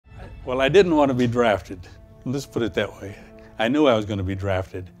Well, I didn't want to be drafted. Let's put it that way. I knew I was going to be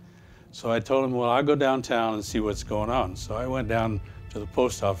drafted. So I told him, well, I'll go downtown and see what's going on. So I went down to the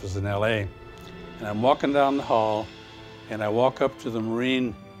post office in LA, and I'm walking down the hall, and I walk up to the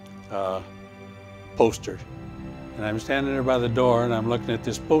Marine poster. And I'm standing there by the door, and I'm looking at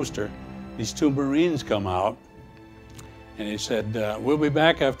this poster. These two Marines come out, and he said, we'll be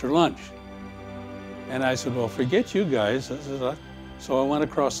back after lunch. And I said, well, forget you guys. So I went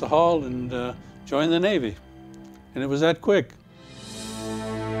across the hall and joined the Navy. And it was that quick.